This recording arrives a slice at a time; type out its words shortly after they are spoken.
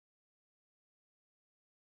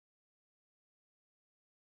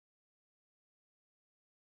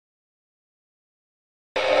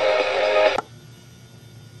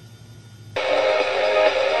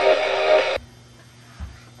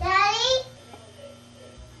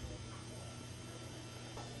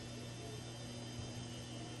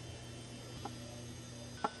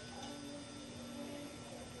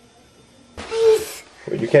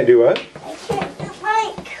You can't do what? I can't do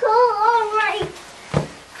my claw right.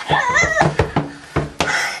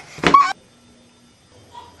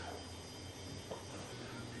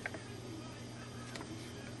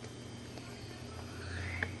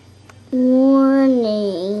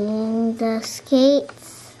 Warning, their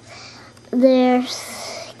skates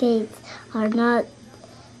are not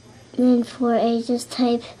meant for ages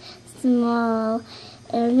type small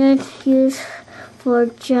and not used for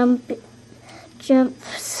jumps,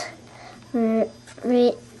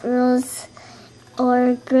 rolls,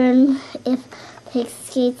 or ground. If pig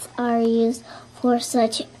skates are used for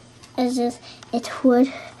such as this, it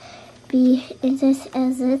would be just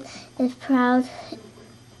as it is proud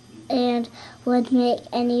and would make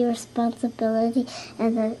any responsibility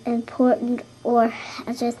as important or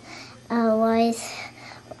just a wise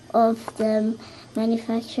of the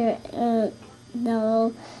manufacturer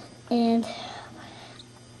no and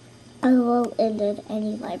will ended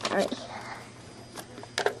any library.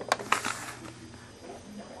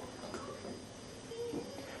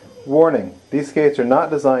 Warning, these skates are not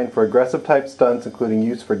designed for aggressive type stunts including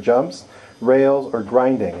use for jumps, rails, or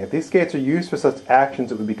grinding. If these skates are used for such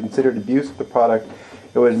actions, it would be considered abuse of the product.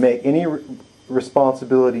 It would make any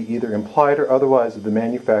responsibility either implied or otherwise of the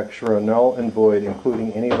manufacturer null and void,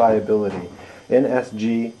 including any liability.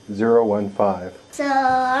 NSG 015. So,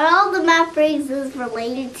 are all the map Briggses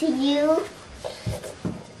related to you?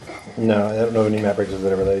 No, I don't know any map Briggses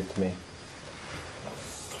that are related to me.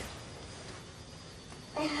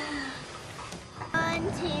 1,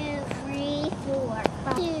 2, 3, 4,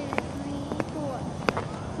 5, 2, 3, 4,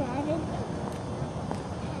 7, 8,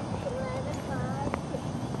 11, 12,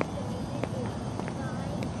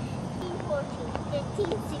 13, 14, 15,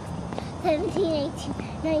 16, 17, 18,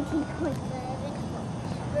 19, 20,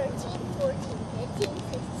 13, 14, 15, 16,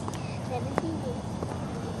 17, 18,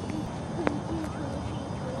 22, 23,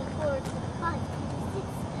 24, 25,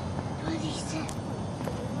 26, 27,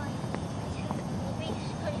 21, 22,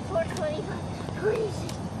 23, 24, 25,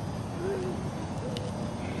 26.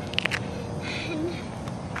 And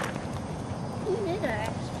you are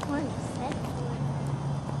 27.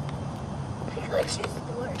 Pick what your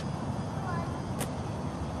store.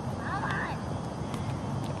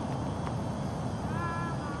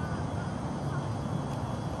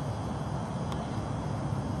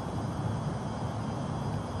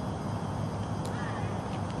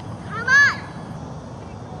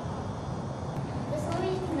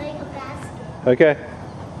 Okay.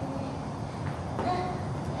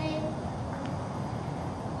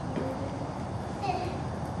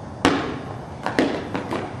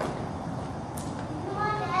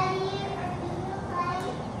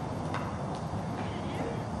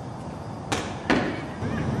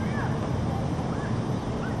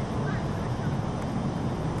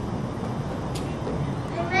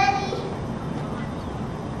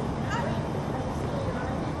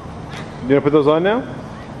 You gonna put those on now?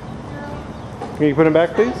 Can you put them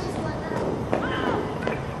back, please?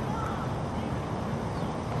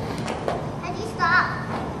 How do you stop?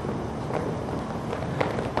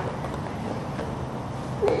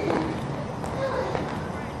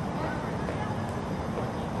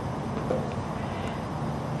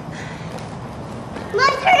 My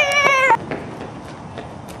turn!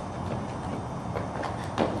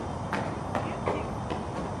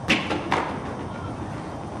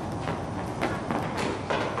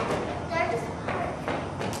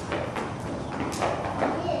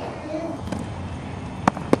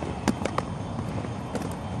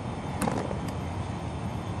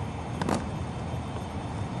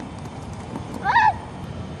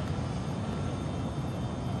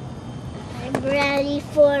 I'm ready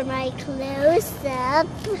for my close-up.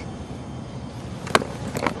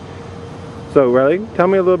 So, Riley, tell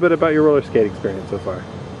me a little bit about your roller skate experience so far.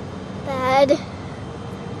 Bad.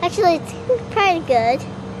 Actually, it's pretty good.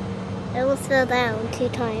 I almost fell down 2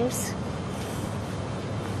 times.